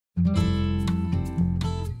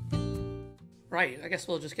Right, I guess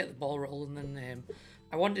we'll just get the ball rolling then.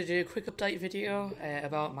 I wanted to do a quick update video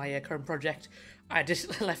about my current project. I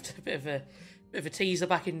just left a bit of a teaser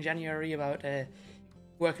back in January about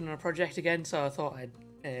working on a project again, so I thought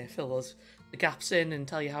I'd fill the gaps in and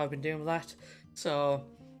tell you how I've been doing with that. So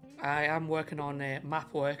I am working on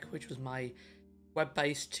MapWork, which was my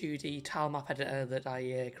web-based 2D tile map editor that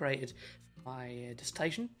I created for my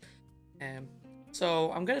dissertation.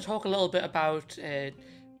 So I'm going to talk a little bit about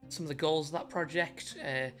some of the goals of that project,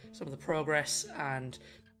 some of the progress, and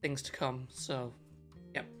things to come. So,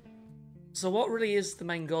 yep. So what really is the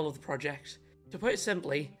main goal of the project? To put it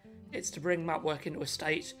simply, it's to bring MapWork into a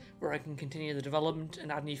state where I can continue the development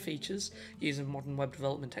and add new features using modern web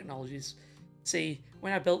development technologies. See,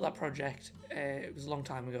 when I built that project, it was a long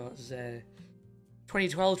time ago. It was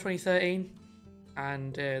 2012, 2013,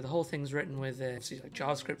 and the whole thing's written with like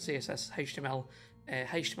JavaScript, CSS, HTML,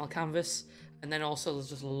 HTML canvas, and then also there's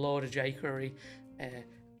just a load of jQuery.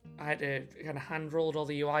 I had to kind of hand-rolled all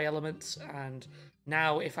the UI elements, and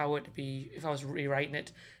now if I was rewriting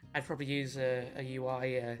it, I'd probably use a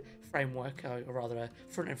UI framework, or rather a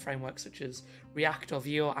front-end framework such as React or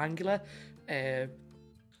Vue or Angular.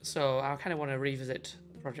 So I kind of want to revisit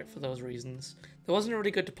the project for those reasons. There wasn't a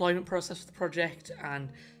really good deployment process for the project,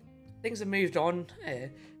 and things have moved on.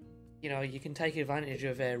 You know, you can take advantage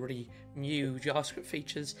of really new JavaScript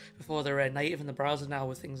features before they're native in the browser now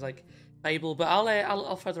with things like Babel, but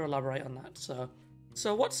I'll further elaborate on that.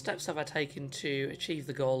 So what steps have I taken to achieve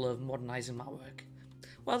the goal of modernizing MapWork?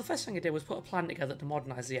 Well, the first thing I did was put a plan together to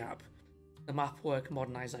modernize the app, the MapWork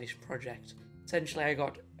modernization project. Essentially, I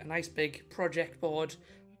got a nice big project board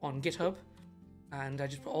on GitHub, and I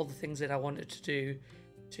just put all the things that I wanted to do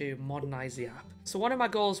to modernize the app. So one of my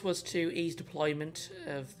goals was to ease deployment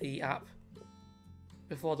of the app.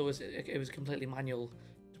 Before it was a completely manual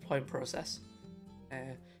deployment process.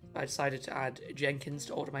 I decided to add Jenkins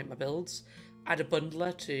to automate my builds, add a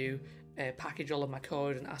bundler to package all of my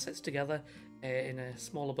code and assets together in a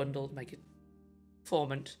smaller bundle to make it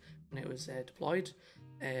performant when it was deployed,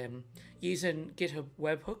 using GitHub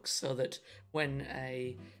webhooks so that when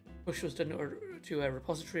a push was done to a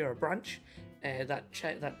repository or a branch, that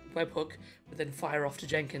webhook would then fire off to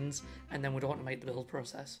Jenkins and then would automate the build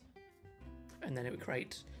process. And then it would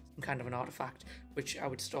create some kind of an artifact which I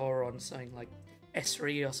would store on something like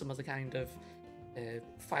S3 or some other kind of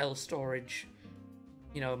file storage,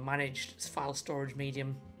 managed file storage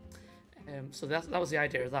medium. So that was the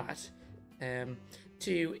idea of that.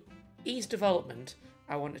 To ease development,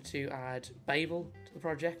 I wanted to add Babel to the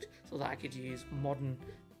project so that I could use modern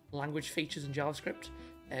language features in JavaScript,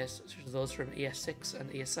 such as those from ES6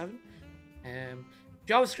 and ES7.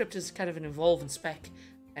 JavaScript is kind of an evolving spec,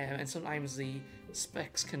 and sometimes the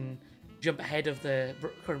specs can jump ahead of the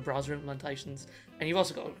current browser implementations. And you've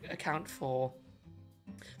also got to account for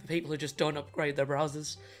people who just don't upgrade their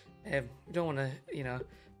browsers. You don't want to,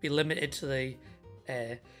 be limited to the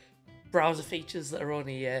browser features that are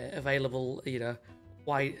only available,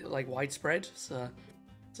 widespread. So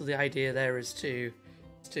the idea there is to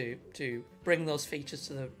bring those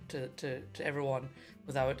features to everyone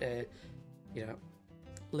without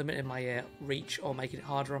limiting my reach or making it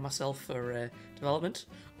harder on myself for development.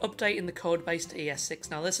 Updating the code base to ES6.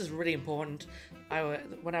 Now this is really important.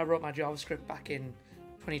 When I wrote my JavaScript back in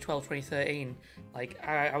 2012, 2013,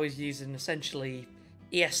 I was using essentially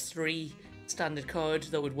ES3 standard code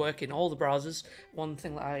that would work in all the browsers. One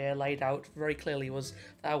thing that I laid out very clearly was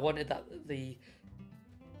that I wanted that the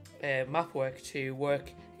MapWork to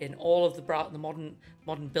work in all of the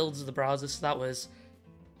modern builds of the browser. So that was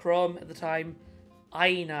Chrome at the time,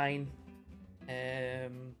 IE9,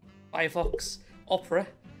 Firefox, Opera,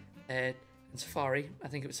 and Safari. I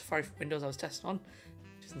think it was Safari for Windows I was testing on,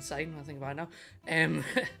 which is insane when I think about it now.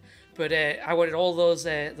 But I wanted all those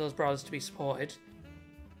browsers to be supported,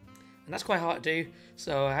 and that's quite hard to do.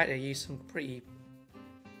 So I had to use some pretty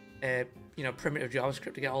primitive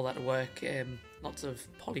JavaScript to get all that to work. Lots of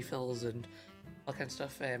polyfills and all kind of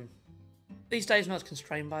stuff. These days, I'm not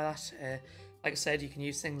constrained by that. Like I said, you can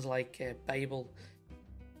use things like Babel,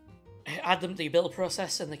 add them to the build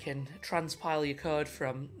process, and they can transpile your code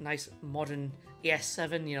from nice modern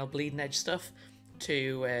ES7, bleeding edge stuff,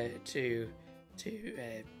 to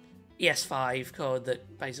ES5 code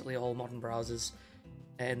that basically all modern browsers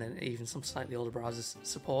and then even some slightly older browsers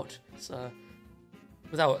support. So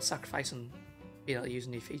without sacrificing being able to use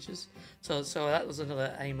new features. So that was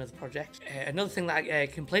another aim of the project. Another thing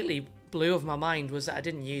that completely blew over my mind was that I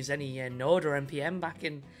didn't use any Node or NPM back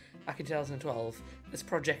in 2012. This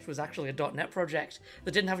project was actually a .NET project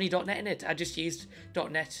that didn't have any .NET in it. I just used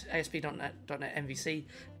 .NET, ASP.NET, .NET MVC,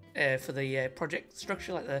 for the project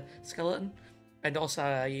structure, like the skeleton, and also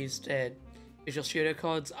I used Visual Studio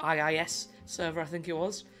Code's IIS server, I think it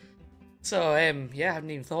was. So yeah, I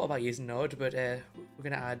haven't even thought about using Node, but we're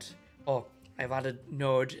gonna add, or I've added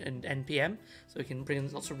Node and NPM, so we can bring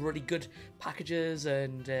in lots of really good packages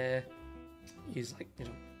and use, like, you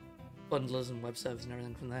know, bundlers and web servers and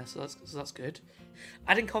everything from there. So that's good.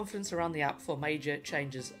 Adding confidence around the app before major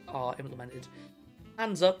changes are implemented.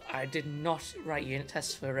 Hands up, I did not write unit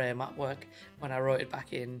tests for MapWork when I wrote it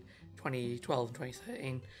back in 2012 and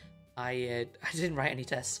 2013. I didn't write any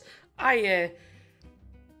tests. They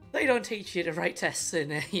don't teach you to write tests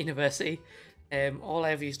in university. All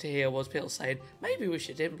I ever used to hear was people saying, maybe we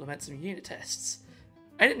should implement some unit tests.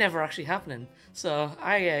 And it never actually happening. So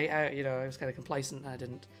I was kind of complacent. I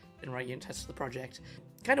didn't write unit tests for the project.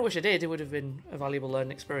 Kind of wish I did. It would have been a valuable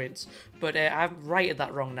learning experience. But I've righted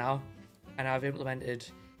that wrong now. And I've implemented,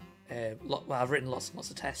 I've written lots and lots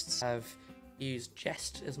of tests. I've used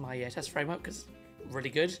Jest as my test framework because it's really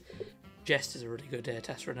good. Jest is a really good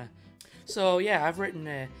test runner. So yeah, I've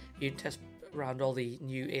written unit tests around all the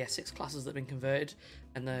new ES6 classes that have been converted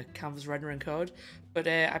and the canvas rendering code. But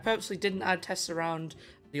I purposely didn't add tests around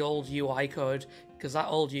the old UI code because that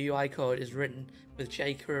old UI code is written with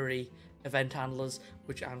jQuery event handlers,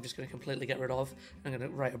 which I'm just going to completely get rid of. I'm going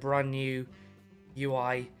to write a brand new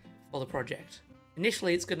UI for the project.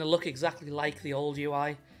 Initially, it's going to look exactly like the old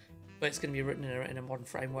UI, but it's going to be written in a modern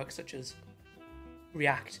framework such as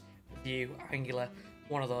React, Vue, Angular,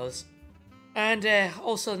 one of those. And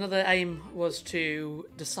also another aim was to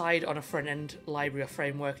decide on a front-end library or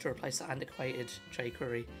framework to replace the antiquated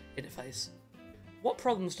jQuery interface. What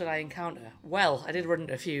problems did I encounter? Well, I did run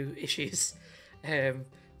into a few issues, so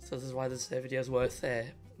this is why this video is worth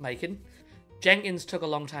making. Jenkins took a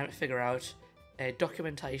long time to figure out.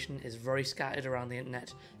 Documentation is very scattered around the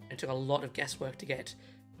internet. It took a lot of guesswork to get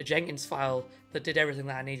a Jenkins file that did everything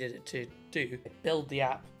that I needed it to do. Build the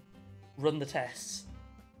app, run the tests,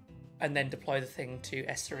 and then deploy the thing to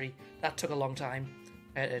S3. That took a long time.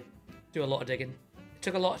 Do a lot of digging. It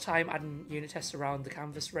took a lot of time adding unit tests around the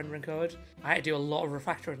canvas rendering code. I had to do a lot of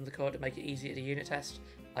refactoring of the code to make it easier to unit test.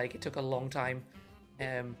 Like, it took a long time.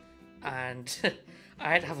 And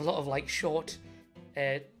I had to have a lot of, like, short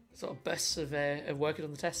sort of bursts of working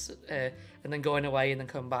on the tests and then going away and then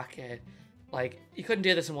come back. Like, you couldn't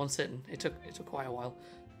do this in one sitting. It took quite a while.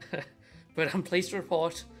 But I'm pleased to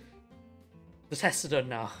report the tests are done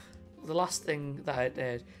now. The last thing that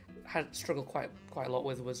I had struggled quite a lot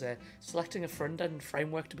with was selecting a front-end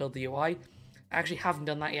framework to build the UI. I actually haven't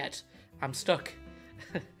done that yet. I'm stuck.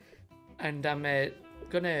 And I'm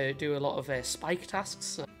gonna do a lot of spike tasks,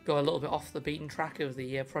 so go a little bit off the beaten track of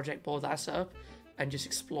the project board that I set up and just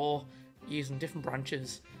explore using different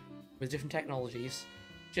branches with different technologies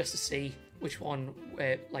just to see which one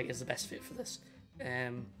is the best fit for this.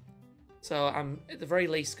 So I'm at the very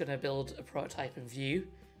least going to build a prototype in Vue,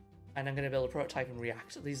 and I'm going to build a prototype in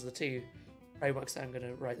React. These are the two frameworks that I'm going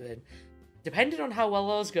to write them in. Depending on how well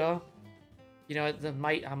those go, you know,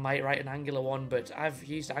 I might write an Angular one, but I've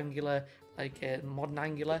used Angular, like modern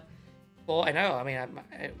Angular. But I know, I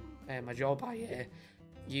mean, my job, I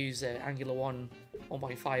use Angular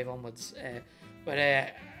 1.5 onwards. But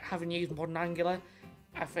having used modern Angular,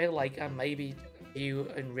 I feel like maybe Vue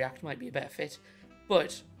and React might be a better fit.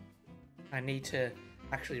 But I need to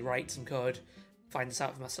actually write some code, find this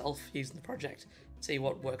out for myself using the project, see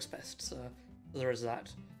what works best. So there is that.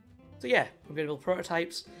 So yeah, I'm going to build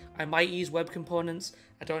prototypes. I might use web components.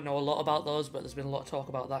 I don't know a lot about those, but there's been a lot of talk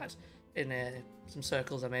about that in some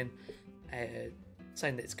circles I'm in,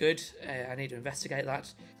 saying that it's good. I need to investigate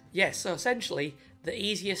that. Yeah, so essentially, the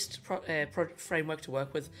easiest framework to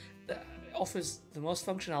work with that offers the most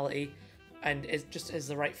functionality and is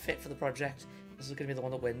the right fit for the project. This is going to be the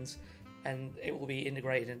one that wins, and it will be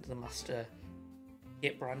integrated into the master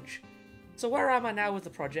Git branch. So where am I now with the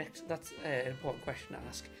project? That's an important question to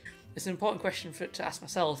ask. It's an important question to ask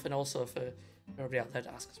myself and also for everybody out there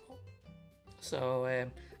to ask as well. So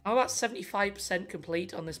I'm about 75%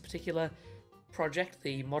 complete on this particular project,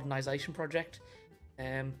 the modernization project.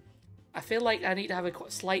 I feel like I need to have a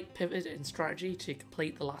slight pivot in strategy to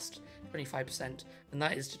complete the last 25%, and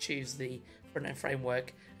that is to choose the front-end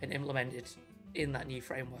framework and implement it in that new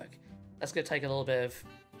framework. That's going to take a little bit of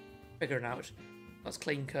figuring out. That's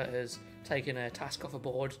clean cut as taking a task off a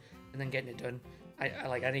board and then getting it done.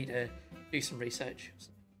 I need to do some research.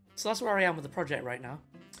 So that's where I am with the project right now.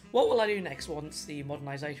 What will I do next once the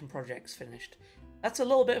modernization project's finished? That's a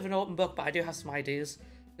little bit of an open book, but I do have some ideas,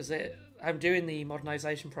 because I'm doing the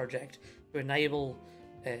modernization project to enable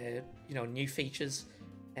new features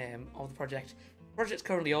of the project. project's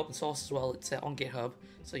currently open source as well. It's on GitHub,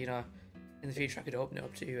 so you know, in the future I could open it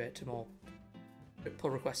up to more pull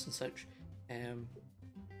requests and such.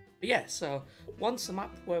 But yeah, so once the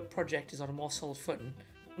MapWork project is on a more solid footing,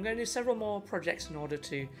 I'm going to do several more projects in order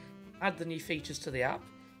to add the new features to the app.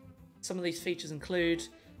 Some of these features include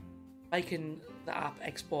making the app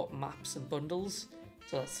export maps and bundles,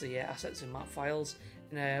 so that's the assets and map files,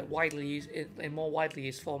 in more widely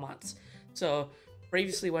used formats. So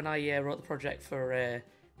previously, when I wrote the project for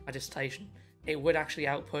my dissertation, it would actually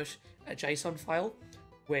output a JSON file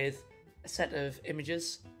with a set of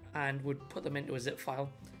images and would put them into a zip file.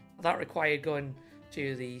 That required going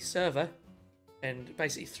to the server and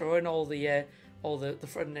basically throwing all the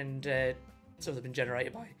front end stuff that have been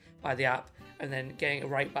generated by the app, and then getting it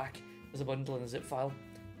right back as a bundle in a zip file.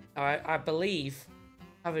 Now, I believe,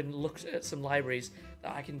 having looked at some libraries,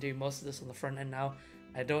 that I can do most of this on the front end now.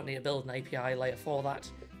 I don't need to build an API layer for that.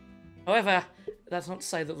 However, that's not to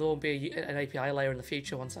say that there won't be an API layer in the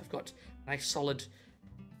future once I've got a nice solid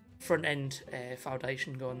front end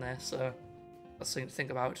foundation going there. So that's something to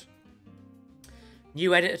think about.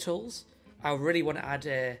 New editor tools. I really want to add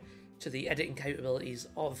to the editing capabilities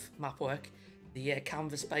of MapWork the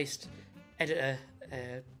canvas-based editor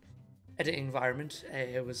editing environment.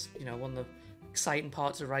 It was, you know, one of the exciting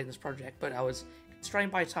parts of writing this project, but I was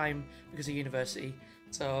constrained by time because of university.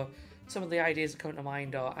 So some of the ideas that come to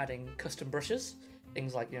mind are adding custom brushes,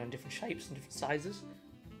 things like, you know, in different shapes and different sizes,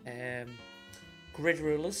 grid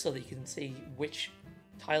rulers so that you can see which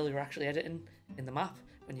tile you're actually editing in the map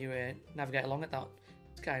when you navigate along it. That's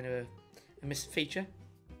kind of a missing feature.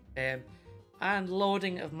 And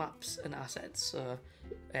loading of maps and assets, so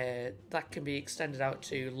that can be extended out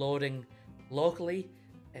to loading locally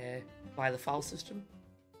via the file system,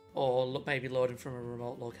 or maybe loading from a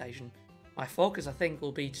remote location. My focus, I think,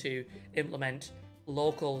 will be to implement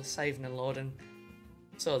local saving and loading,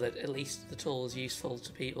 so that at least the tool is useful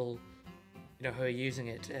to people, you know, who are using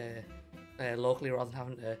it locally, rather than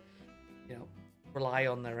having to, you know, rely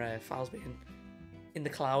on their files being in the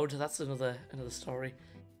cloud. That's another story.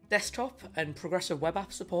 Desktop and progressive web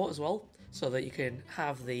app support as well, so that you can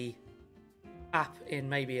have the app in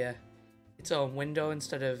maybe its own window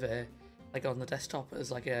instead of like on the desktop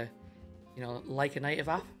as like a, you know, like a native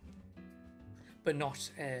app, but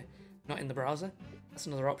not in the browser. That's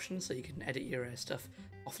another option, so you can edit your stuff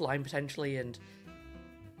offline potentially and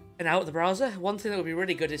out of the browser. One thing that would be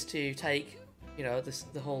really good is to take, you know,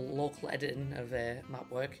 the whole local editing of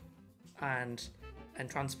MapWork and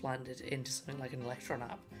transplant it into something like an Electron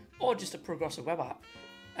app, or just a progressive web app,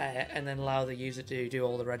 and then allow the user to do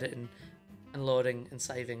all the editing and loading and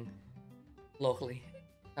saving locally.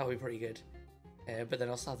 That would be pretty good. But then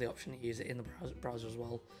also have the option to use it in the browser as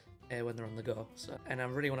well when they're on the go. So, and I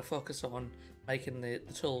really want to focus on making the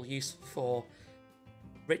tool useful for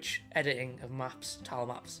rich editing of maps, tile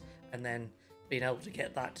maps, and then being able to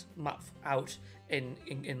get that map out in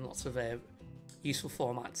lots of useful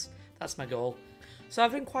formats. That's my goal. So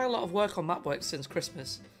I've done quite a lot of work on MapWork since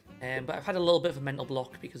Christmas, but I've had a little bit of a mental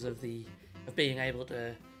block because of being unable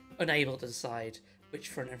to decide which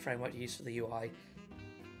front-end framework to use for the UI.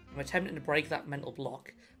 I'm attempting to break that mental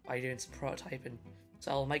block by doing some prototyping.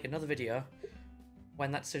 So I'll make another video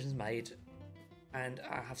when that decision's made, and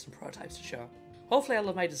I have some prototypes to show. Hopefully I'll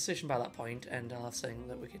have made a decision by that point, and I'll have something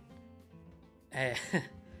that we can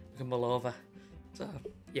mull over. So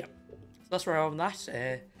yeah, so that's where I'm at.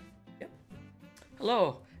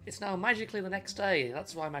 Hello, it's now magically the next day.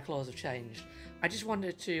 That's why my clothes have changed. I just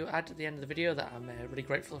wanted to add at the end of the video that I'm really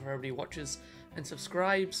grateful for everybody who watches and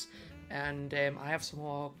subscribes, and I have some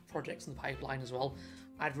more projects in the pipeline as well.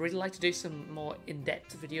 I'd really like to do some more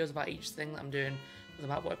in-depth videos about each thing that I'm doing for the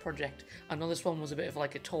MapWork project. I know this one was a bit of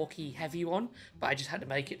like a talky, heavy one, but I just had to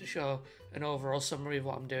make it to show an overall summary of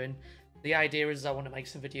what I'm doing. The idea is I want to make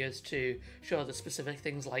some videos to show the specific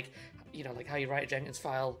things, like, you know, like how you write a Jenkins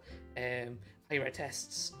file, how you write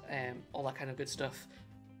tests, all that kind of good stuff.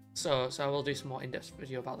 So I will do some more in-depth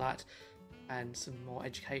video about that, and some more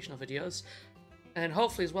educational videos. And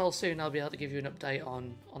hopefully as well soon I'll be able to give you an update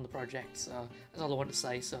on the project. So that's all I want to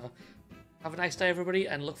say. So have a nice day everybody,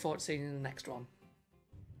 and look forward to seeing you in the next one.